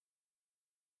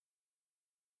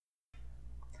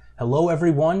Hello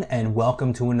everyone, and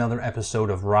welcome to another episode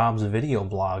of Rob's video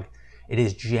blog. It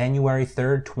is January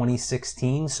 3rd,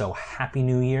 2016, so Happy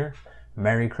New Year,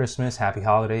 Merry Christmas, Happy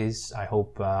Holidays. I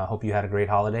hope you had a great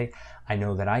holiday. I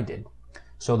know that I did.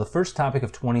 So the first topic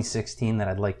of 2016 that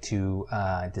I'd like to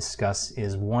discuss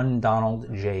is one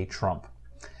Donald J. Trump.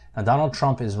 Now, Donald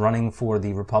Trump is running for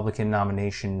the Republican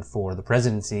nomination for the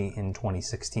presidency in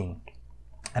 2016.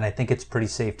 And I think it's pretty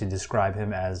safe to describe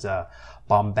him as a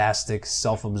bombastic,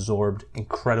 self-absorbed,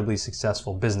 incredibly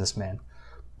successful businessman.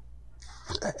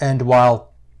 And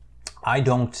while I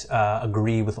don't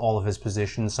agree with all of his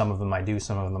positions, some of them I do,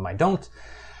 some of them I don't,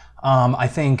 I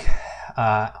think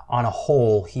on a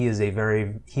whole, he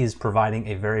is providing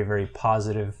a very, very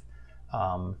positive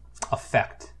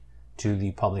effect to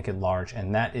the public at large.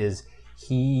 And that is,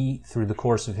 he, through the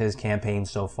course of his campaign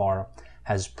so far,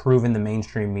 has proven the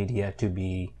mainstream media to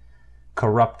be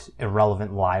corrupt,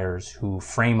 irrelevant liars who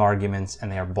frame arguments,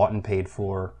 and they are bought and paid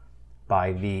for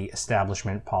by the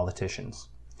establishment politicians.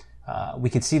 We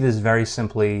could see this very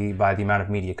simply by the amount of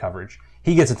media coverage.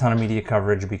 He gets a ton of media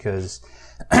coverage because,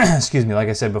 excuse me, like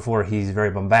I said before, he's very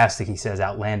bombastic. He says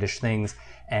outlandish things,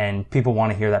 and people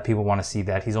want to hear that. People want to see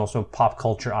that. He's also a pop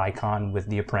culture icon with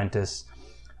The Apprentice.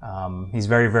 He's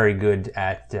very, very good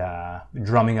at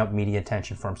drumming up media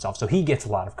attention for himself. So he gets a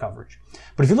lot of coverage.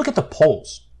 But if you look at the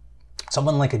polls,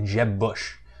 someone like a Jeb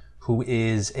Bush, who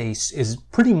is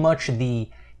pretty much the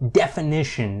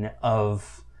definition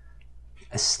of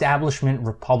establishment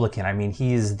Republican. I mean,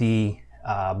 he is the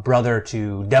brother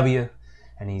to W,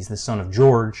 and he's the son of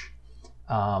George.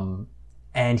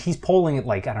 And he's polling at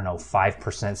 5%,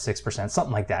 6%,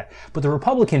 something like that. But the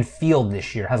Republican field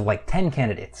this year has 10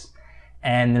 candidates.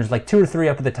 And there's 2 or 3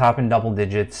 up at the top in double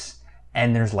digits,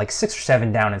 and there's 6 or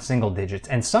 7 down in single digits.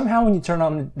 And somehow when you turn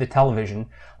on the television,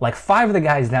 5 of the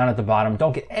guys down at the bottom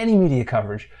don't get any media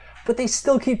coverage, but they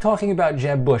still keep talking about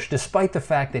Jeb Bush, despite the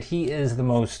fact that he is the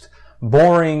most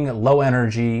boring, low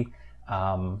energy,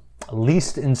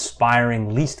 least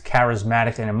inspiring, least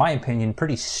charismatic, and in my opinion,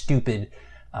 pretty stupid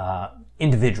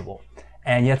individual.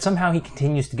 And yet somehow he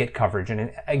continues to get coverage.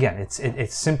 And again,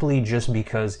 it's simply just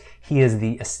because he is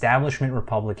the establishment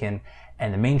Republican,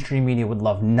 and the mainstream media would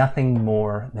love nothing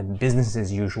more than business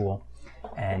as usual.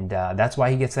 And that's why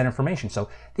he gets that information. So,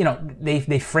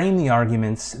 they frame the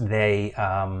arguments, they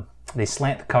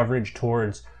slant the coverage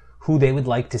towards who they would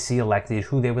like to see elected,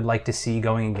 who they would like to see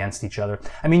going against each other.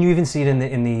 I mean, you even see it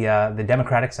in the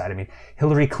Democratic side. I mean,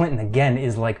 Hillary Clinton, again,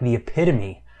 is the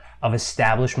epitome of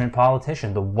establishment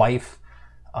politician, the wife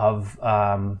of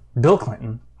Bill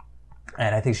Clinton,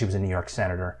 and I think she was a New York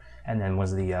senator, and then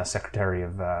was the Secretary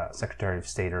of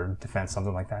State or Defense,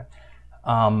 something like that.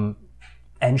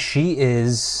 And she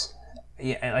is,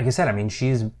 like I said, I mean, she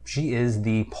is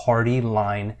the party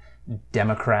line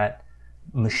Democrat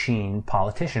machine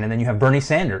politician. And then you have Bernie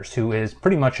Sanders, who is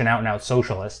pretty much an out-and-out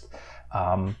socialist,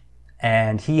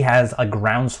 and he has a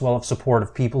groundswell of support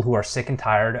of people who are sick and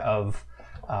tired of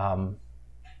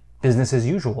business as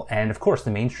usual. And of course,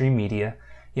 the mainstream media,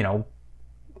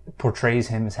 portrays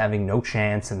him as having no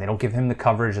chance, and they don't give him the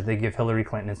coverage that they give Hillary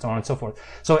Clinton, and so on and so forth.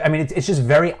 So, I mean, it's just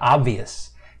very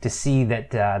obvious to see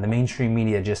that the mainstream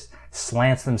media just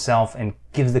slants themselves and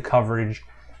gives the coverage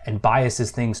and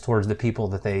biases things towards the people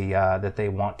that they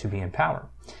want to be in power.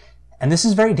 And this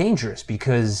is very dangerous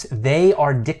because they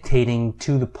are dictating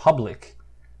to the public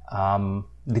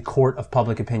the court of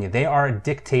public opinion. They are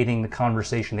dictating the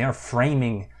conversation. They are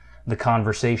framing the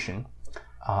conversation.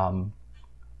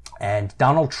 And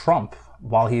Donald Trump,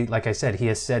 while he, like I said, he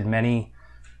has said many,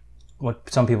 what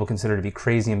some people consider to be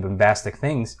crazy and bombastic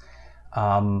things,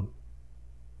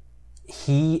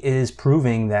 he is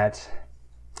proving that,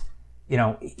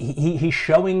 he's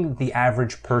showing the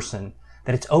average person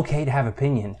that it's okay to have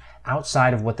opinion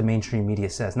outside of what the mainstream media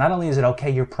says. Not only is it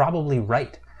okay, you're probably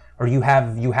right, or you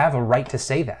have a right to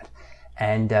say that.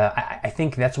 And I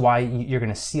think that's why you're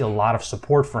going to see a lot of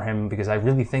support for him, because I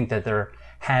really think that there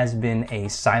has been a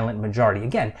silent majority.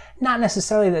 Again, not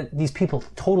necessarily that these people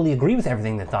totally agree with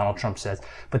everything that Donald Trump says,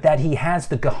 but that he has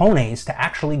the cojones to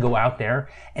actually go out there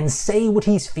and say what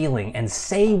he's feeling and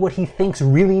say what he thinks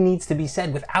really needs to be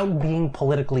said without being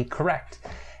politically correct.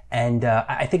 And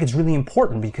I think it's really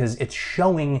important because it's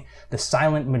showing the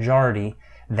silent majority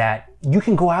that you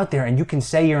can go out there and you can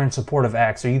say you're in support of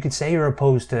X, or you can say you're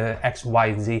opposed to X, Y,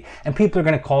 and Z, and people are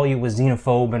going to call you a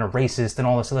xenophobe and a racist and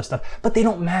all this other stuff, but they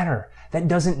don't matter. That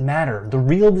doesn't matter. The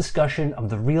real discussion of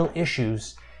the real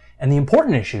issues and the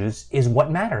important issues is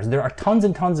what matters. There are tons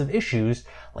and tons of issues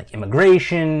like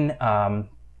immigration,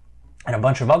 and a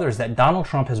bunch of others that Donald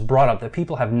Trump has brought up that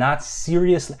people have not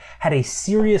had a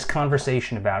serious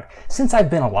conversation about since I've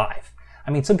been alive.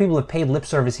 I mean, some people have paid lip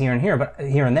service here and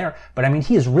there, but I mean,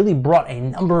 he has really brought a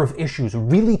number of issues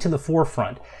really to the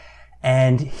forefront,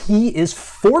 and he is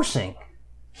forcing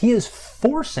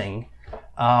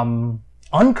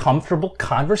uncomfortable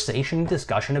conversation and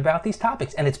discussion about these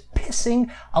topics, and it's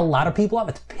pissing a lot of people off.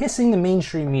 It's pissing the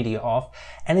mainstream media off,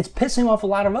 and it's pissing off a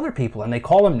lot of other people, and they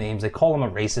call him names, they call him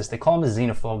a racist, they call him a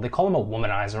xenophobe, they call him a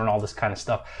womanizer and all this kind of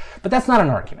stuff. But that's not an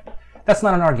argument. That's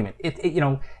not an argument.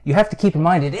 You have to keep in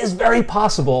mind, it is very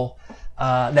possible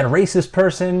that a racist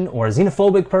person or a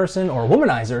xenophobic person or a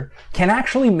womanizer can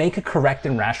actually make a correct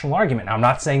and rational argument. Now, I'm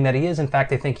not saying that he is. In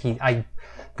fact, I think I'm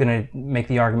going to make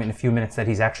the argument in a few minutes that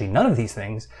he's actually none of these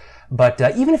things. But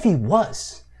even if he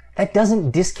was, that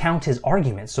doesn't discount his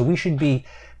argument. So we should be,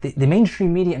 the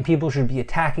mainstream media and people should be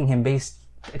attacking him based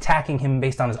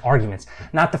on his arguments,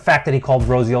 not the fact that he called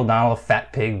Rosie O'Donnell a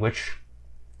fat pig, which,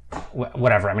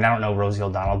 whatever. I mean, I don't know Rosie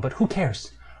O'Donnell, but who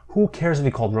cares? Who cares if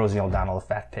he called Rosie O'Donnell a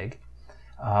fat pig?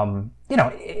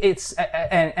 It's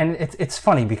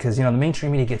funny because, the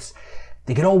mainstream media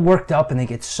they get all worked up and they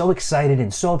get so excited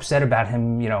and so upset about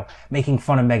him, making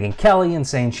fun of Megyn Kelly and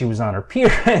saying she was on her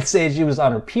period, and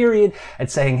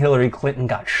saying Hillary Clinton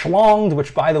got schlonged,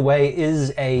 which, by the way,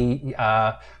 is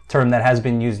a term that has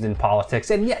been used in politics.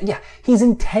 And yeah, he's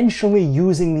intentionally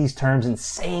using these terms and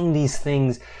saying these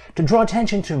things to draw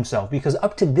attention to himself, because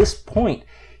up to this point,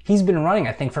 he's been running,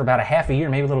 I think, for about a half a year,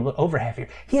 maybe a little bit over half a year.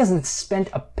 He hasn't spent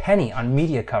a penny on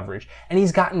media coverage, and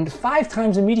he's gotten 5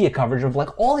 times the media coverage of like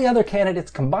all the other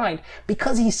candidates combined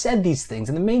because he said these things.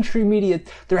 And the mainstream media,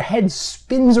 their head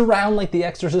spins around like The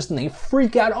Exorcist, and they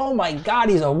freak out. Oh my God,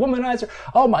 he's a womanizer.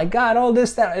 Oh my God, all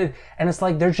this, that. And it's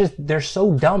like they're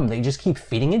so dumb. They just keep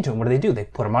feeding into him. What do? They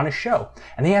put him on a show,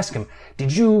 and they ask him,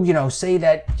 did you, say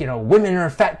that, women are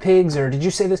fat pigs, or did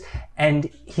you say this? And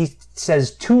he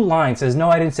says 2 lines, says, no,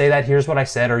 I didn't say that, here's what I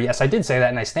said, or yes, I did say that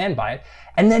and I stand by it.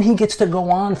 And then he gets to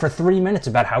go on for 3 minutes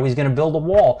about how he's going to build a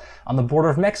wall on the border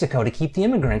of Mexico to keep the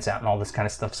immigrants out and all this kind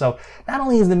of stuff. So not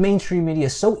only is the mainstream media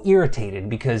so irritated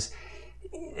because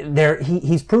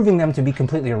he's proving them to be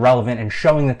completely irrelevant and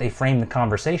showing that they frame the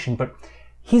conversation, but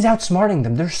he's outsmarting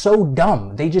them. They're so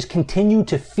dumb. They just continue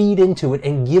to feed into it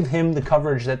and give him the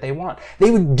coverage that they want.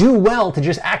 They would do well to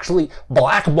just actually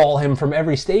blackball him from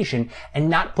every station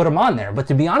and not put him on there. But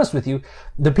to be honest with you,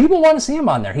 the people want to see him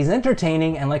on there. He's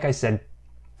entertaining, and like I said,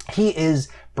 he's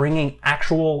bringing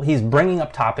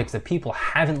up topics that people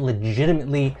haven't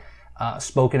legitimately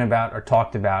spoken about or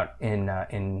talked about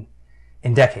in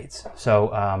decades.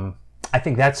 So I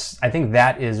think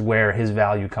that is where his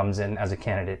value comes in as a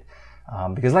candidate.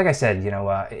 Because like I said,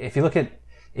 if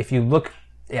you look,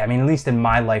 at least in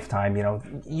my lifetime,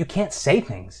 you can't say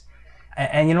things.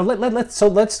 And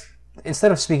let's,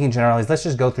 instead of speaking generalities, let's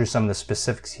just go through some of the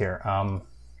specifics here.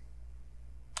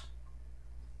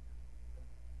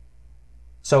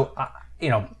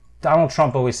 Donald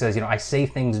Trump always says, I say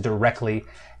things directly,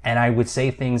 and I would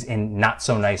say things in not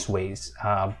so nice ways.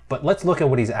 But let's look at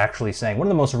what he's actually saying. One of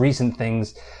the most recent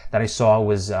things that I saw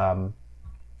was,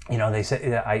 they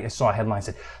said, I saw a headline that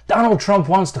said, Donald Trump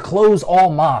wants to close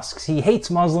all mosques. He hates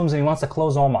Muslims and he wants to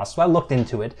close all mosques. So I looked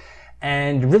into it,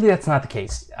 and really that's not the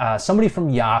case. Somebody from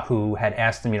Yahoo had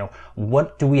asked him,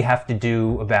 what do we have to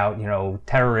do about,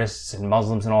 terrorists and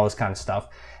Muslims and all this kind of stuff?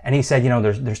 And he said,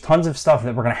 there's tons of stuff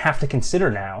that we're going to have to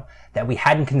consider now that we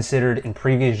hadn't considered in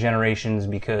previous generations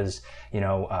because,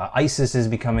 ISIS is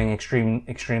becoming extremely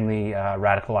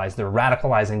radicalized. They're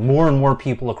radicalizing more and more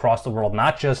people across the world,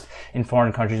 not just in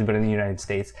foreign countries, but in the United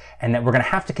States. And that we're going to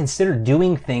have to consider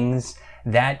doing things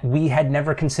that we had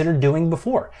never considered doing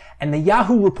before. And the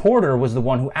Yahoo reporter was the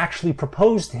one who actually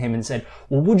proposed to him and said,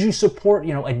 well, would you support, a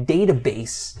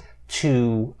database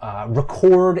to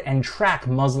record and track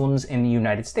Muslims in the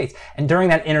United States? And during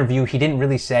that interview, he didn't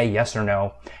really say yes or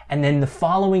no. And then the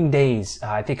following days,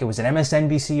 I think it was an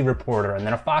MSNBC reporter and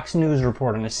then a Fox News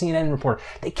reporter and a CNN reporter,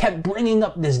 they kept bringing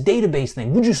up this database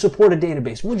thing. Would you support a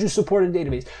database? Would you support a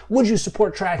database? Would you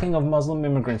support tracking of Muslim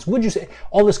immigrants? Would you say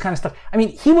all this kind of stuff? I mean,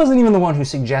 he wasn't even the one who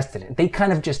suggested it. They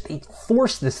kind of just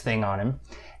forced this thing on him.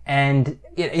 And,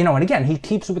 and again, he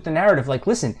keeps with the narrative like,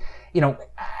 listen,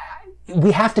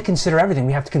 we have to consider everything.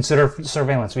 We have to consider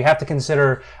surveillance. We have to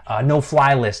consider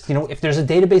no-fly list. If there's a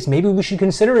database, maybe we should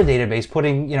consider a database,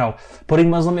 putting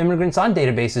Muslim immigrants on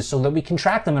databases so that we can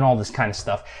track them and all this kind of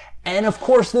stuff. And of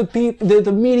course,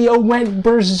 the media went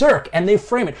berserk and they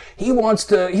frame it. He wants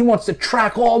to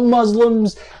track all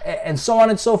Muslims and so on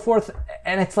and so forth.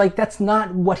 And it's like, that's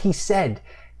not what he said.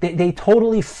 They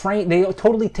totally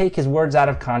take his words out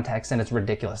of context, and it's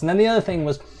ridiculous. And then the other thing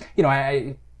was,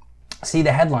 see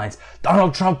the headlines.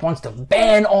 Donald Trump wants to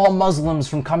ban all Muslims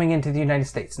from coming into the United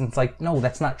States. And it's like, no,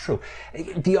 that's not true.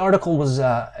 The article was,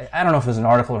 I don't know if it was an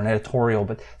article or an editorial,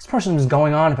 but this person was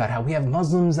going on about how we have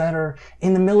Muslims that are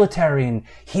in the military and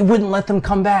he wouldn't let them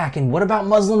come back. And what about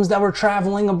Muslims that were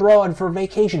traveling abroad for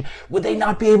vacation? Would they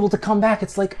not be able to come back?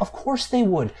 It's like, of course they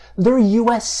would. They're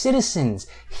U.S. citizens.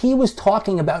 He was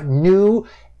talking about new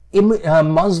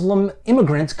Muslim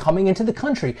immigrants coming into the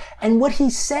country. And what he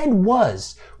said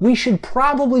was, we should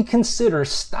probably consider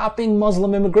stopping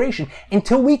Muslim immigration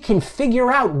until we can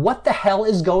figure out what the hell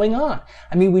is going on.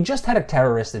 I mean, we just had a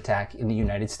terrorist attack in the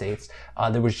United States.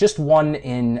 There was just one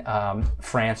in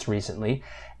France recently.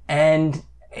 And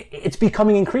it's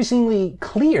becoming increasingly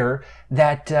clear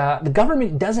that the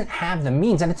government doesn't have the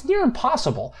means, and it's near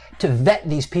impossible to vet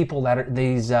these people that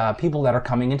are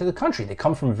coming into the country. They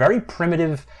come from very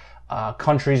primitive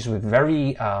countries with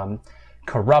very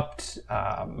corrupt,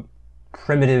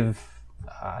 primitive,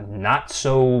 not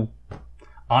so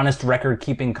honest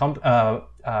record-keeping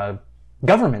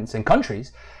governments and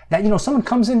countries. That,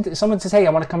 someone says, hey, I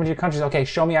want to come into your country. Okay,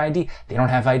 show me ID. They don't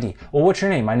have ID. Well, what's your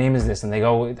name? My name is this. And they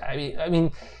go,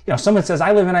 someone says,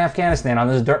 I live in Afghanistan on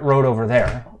this dirt road over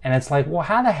there. And it's like, well,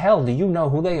 how the hell do you know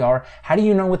who they are? How do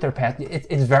you know what their path?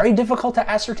 It's very difficult to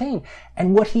ascertain.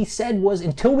 And what he said was,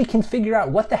 until we can figure out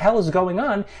what the hell is going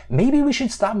on, maybe we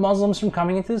should stop Muslims from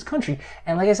coming into this country.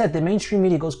 And like I said, the mainstream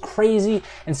media goes crazy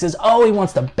and says, oh, he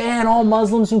wants to ban all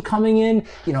Muslims from coming in.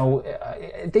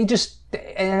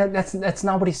 And that's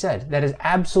not what he said. That is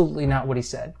absolutely not what he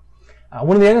said.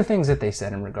 One of the other things that they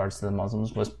said in regards to the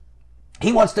Muslims was,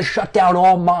 he wants to shut down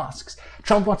all mosques.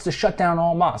 Trump wants to shut down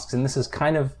all mosques. And this is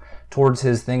kind of towards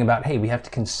his thing about, hey, we have to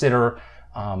consider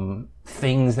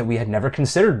things that we had never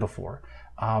considered before.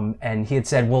 And he had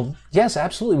said, well, yes,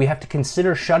 absolutely. We have to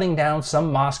consider shutting down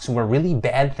some mosques where really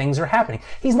bad things are happening.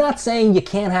 He's not saying you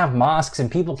can't have mosques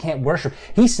and people can't worship.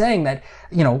 He's saying that,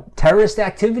 terrorist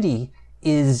activity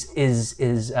is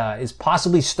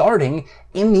possibly starting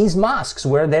in these mosques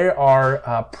where they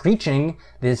are preaching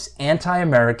this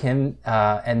anti-American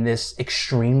and this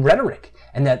extreme rhetoric,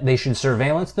 and that they should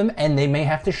surveillance them and they may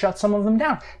have to shut some of them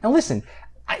down. Now listen,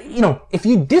 if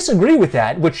you disagree with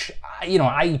that, which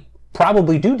I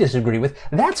probably do disagree with,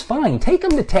 that's fine. Take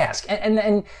them to task,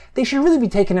 and they should really be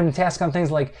taking them to task on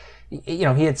things like, he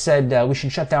had said we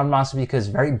should shut down mosques because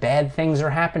very bad things are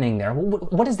happening there. Well,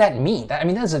 what does that mean?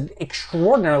 That's an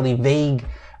extraordinarily vague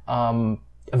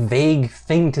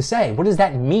thing to say. What does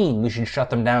that mean? We should shut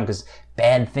them down because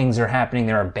bad things are happening.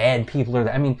 There are bad people.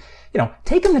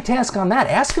 Take them to task on that.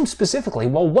 Ask them specifically.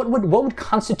 Well, what would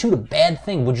constitute a bad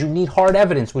thing? Would you need hard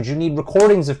evidence? Would you need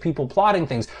recordings of people plotting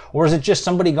things, or is it just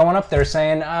somebody going up there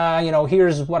saying,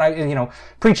 here's what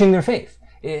preaching their faith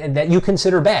that you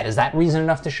consider bad? Is that reason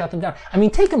enough to shut them down?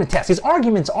 Take him to task. His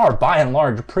arguments are, by and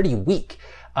large, pretty weak.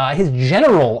 His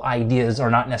general ideas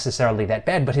are not necessarily that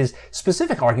bad, but his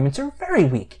specific arguments are very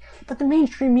weak. But the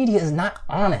mainstream media is not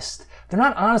honest. They're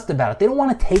not honest about it. They don't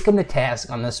want to take him to task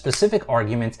on the specific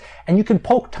arguments, and you can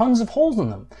poke tons of holes in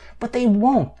them. But they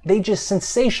won't. They just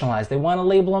sensationalize. They want to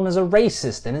label him as a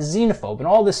racist and a xenophobe and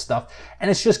all this stuff, and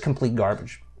it's just complete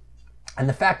garbage. And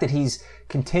the fact that he's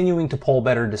continuing to poll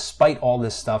better despite all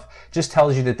this stuff just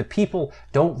tells you that the people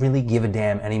don't really give a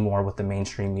damn anymore what the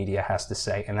mainstream media has to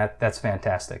say, and that's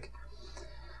fantastic.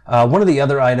 One of the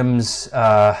other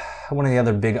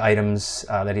big items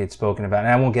that he had spoken about,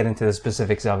 and I won't get into the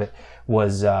specifics of it,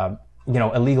 was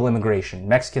illegal immigration.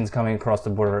 Mexicans coming across the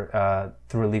border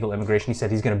through illegal immigration. He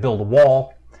said he's going to build a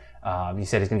wall. He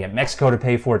said he's going to get Mexico to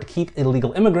pay for it to keep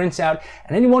illegal immigrants out.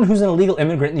 And anyone who's an illegal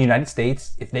immigrant in the United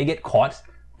States, if they get caught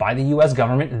by the U.S.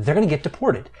 government, they're going to get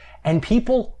deported. And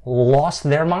people lost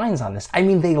their minds on this.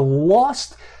 They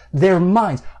lost their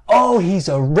minds. Oh, he's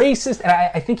a racist. And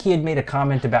I think he had made a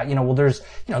comment about, there's,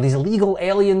 these illegal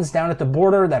aliens down at the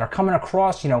border that are coming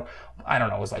across, I don't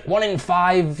know, it was like 1 in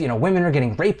 5, women are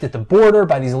getting raped at the border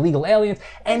by these illegal aliens.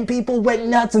 And people went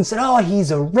nuts and said, oh,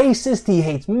 he's a racist. He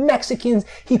hates Mexicans.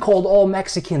 He called all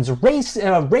Mexicans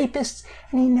rapists.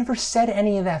 And he never said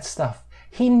any of that stuff.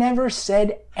 He never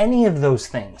said any of those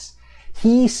things.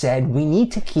 He said we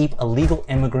need to keep illegal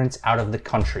immigrants out of the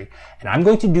country. And I'm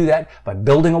going to do that by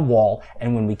building a wall.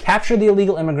 And when we capture the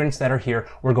illegal immigrants that are here,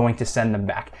 we're going to send them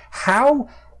back. How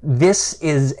this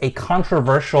is a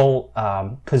controversial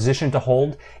position to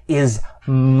hold is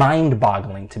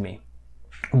mind-boggling to me.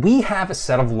 We have a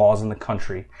set of laws in the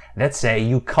country that say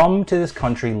you come to this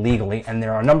country legally, and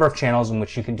there are a number of channels in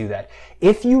which you can do that.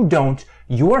 If you don't,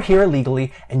 you are here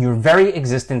illegally, and your very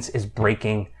existence is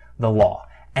breaking the law.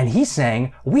 And he's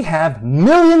saying, we have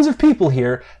millions of people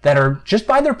here that are, just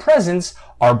by their presence,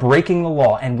 are breaking the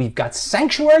law. And we've got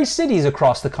sanctuary cities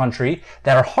across the country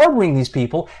that are harboring these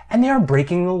people, and they are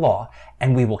breaking the law.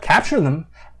 And we will capture them,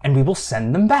 and we will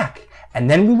send them back. And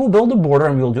then we will build a border,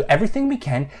 and we will do everything we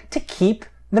can to keep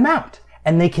them out.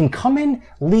 And they can come in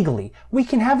legally. We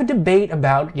can have a debate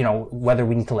about, whether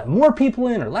we need to let more people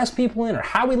in or less people in or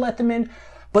how we let them in.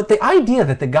 But the idea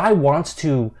that the guy wants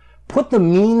to put the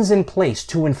means in place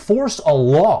to enforce a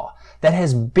law that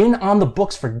has been on the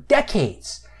books for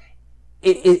decades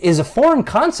is a foreign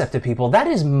concept to people. That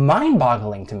is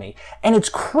mind-boggling to me. And it's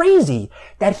crazy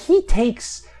that he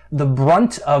takes the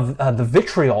brunt of the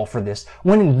vitriol for this,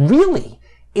 when really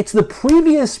it's the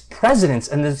previous presidents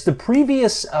and it's the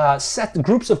previous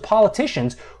groups of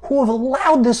politicians who have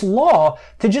allowed this law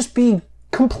to just be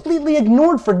completely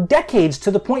ignored for decades,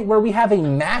 to the point where we have a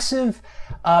massive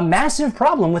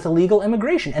problem with illegal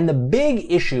immigration. And the big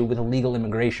issue with illegal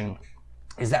immigration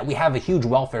is that we have a huge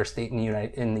welfare state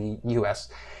in the U.S.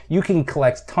 You can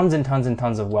collect tons and tons and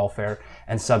tons of welfare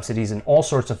and subsidies in all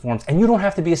sorts of forms, and you don't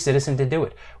have to be a citizen to do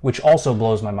it, which also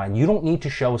blows my mind. You don't need to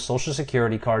show a social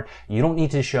security card. You don't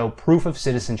need to show proof of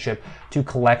citizenship to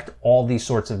collect all these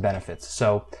sorts of benefits.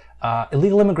 So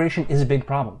illegal immigration is a big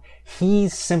problem.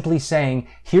 He's simply saying,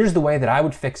 here's the way that I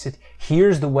would fix it.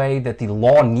 Here's the way that the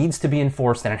law needs to be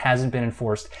enforced, and it hasn't been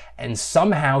enforced. And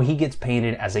somehow he gets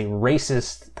painted as a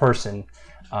racist person.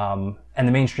 And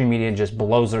the mainstream media just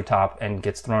blows their top and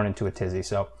gets thrown into a tizzy.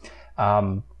 So,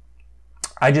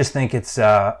 I just think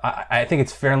I think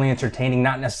it's fairly entertaining,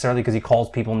 not necessarily because he calls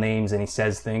people names and he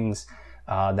says things,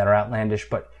 that are outlandish,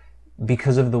 but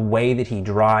because of the way that he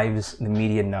drives the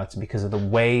media nuts, because of the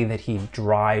way that he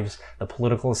drives the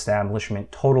political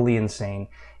establishment totally insane,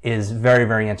 is very,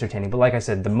 very entertaining. But like I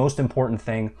said, the most important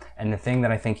thing, and the thing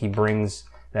that I think he brings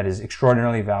that is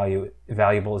extraordinarily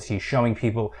valuable, is he's showing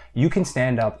people you can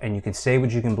stand up and you can say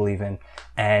what you can believe in,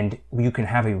 and you can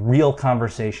have a real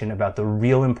conversation about the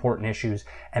real important issues.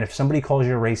 And if somebody calls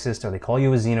you a racist, or they call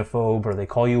you a xenophobe, or they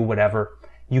call you whatever,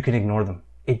 you can ignore them.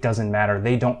 It doesn't matter.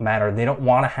 They don't matter. They don't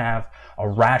want to have a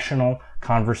rational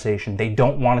conversation. They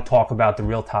don't want to talk about the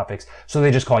real topics, so they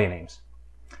just call you names.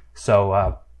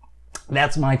 So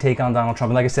that's my take on Donald Trump.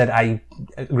 And like I said, I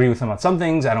agree with him on some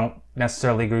things. I don't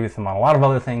necessarily agree with him on a lot of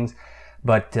other things,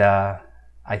 but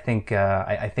I think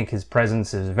his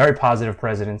presence is a very positive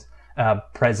presence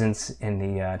in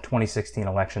the 2016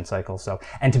 election cycle. So,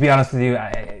 and to be honest with you,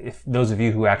 if those of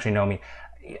you who actually know me,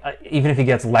 even if he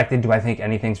gets elected, do I think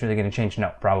anything's really going to change?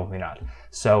 No, probably not.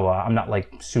 So I'm not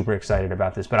like super excited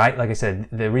about this. But like I said,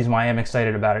 the reason why I am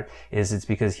excited about it is it's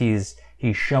because he's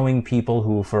showing people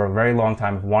who for a very long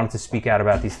time have wanted to speak out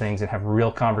about these things and have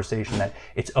real conversation that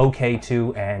it's okay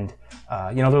to. And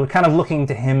they're kind of looking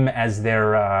to him as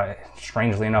their,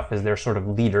 strangely enough, as their sort of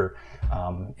leader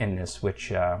in this,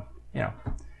 which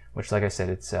like I said,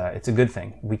 it's a good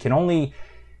thing. We can only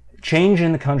change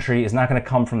in the country is not going to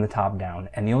come from the top down.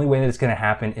 And the only way that it's going to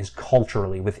happen is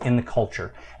culturally, within the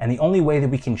culture. And the only way that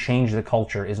we can change the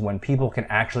culture is when people can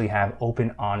actually have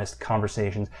open, honest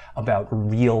conversations about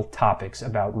real topics,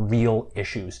 about real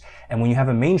issues. And when you have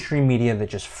a mainstream media that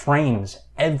just frames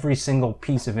every single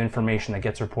piece of information that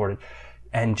gets reported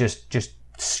and just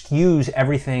skews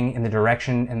everything in the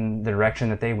direction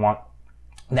that they want,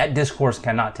 that discourse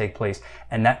cannot take place,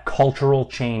 and that cultural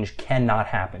change cannot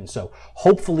happen. So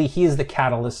hopefully he is the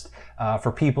catalyst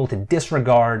for people to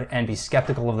disregard and be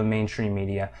skeptical of the mainstream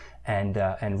media,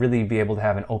 and really be able to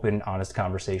have an open, honest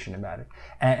conversation about it.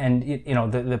 And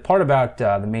the part about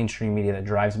the mainstream media that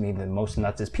drives me the most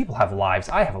nuts is people have lives.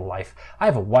 I have a life. I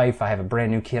have a wife. I have a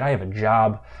brand new kid. I have a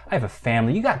job. I have a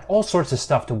family. You got all sorts of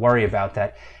stuff to worry about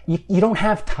that you don't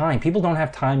have time. People don't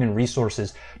have time and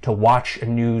resources to watch a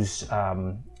news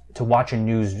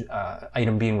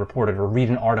item being reported, or read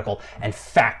an article and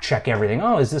fact check everything.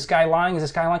 Oh, is this guy lying? Is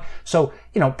this guy lying? So,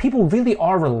 people really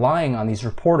are relying on these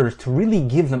reporters to really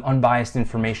give them unbiased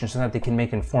information so that they can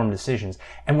make informed decisions.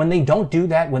 And when they don't do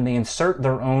that, when they insert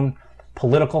their own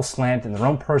political slant and their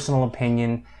own personal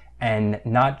opinion and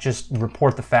not just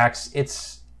report the facts,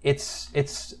 it's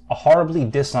a horribly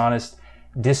dishonest,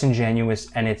 disingenuous,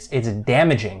 and it's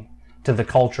damaging to the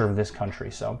culture of this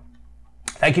country. So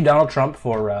thank you, Donald Trump,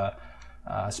 for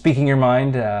speaking your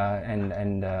mind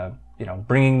and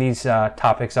bringing these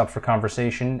topics up for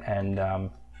conversation. And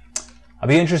I'll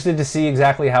be interested to see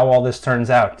exactly how all this turns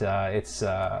out. It's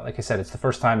like I said, it's the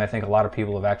first time I think a lot of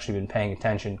people have actually been paying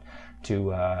attention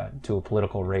to a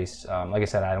political race. Like I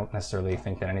said, I don't necessarily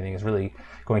think that anything is really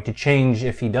going to change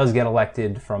if he does get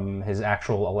elected from his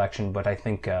actual election. But I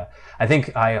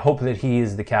hope that he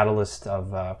is the catalyst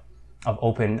of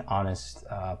open, honest,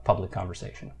 public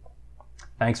conversation.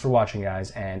 Thanks for watching,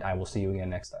 guys, and I will see you again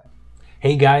next time.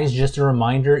 Hey guys, just a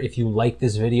reminder, if you liked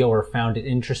this video or found it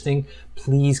interesting,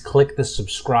 please click the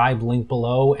subscribe link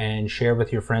below and share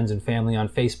with your friends and family on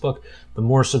Facebook. The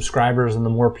more subscribers and the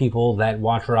more people that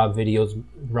watch Rob's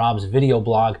video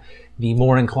blog, the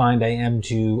more inclined I am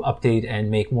to update and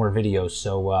make more videos.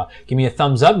 So give me a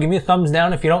thumbs up, give me a thumbs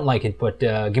down if you don't like it, but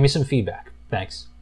give me some feedback. Thanks.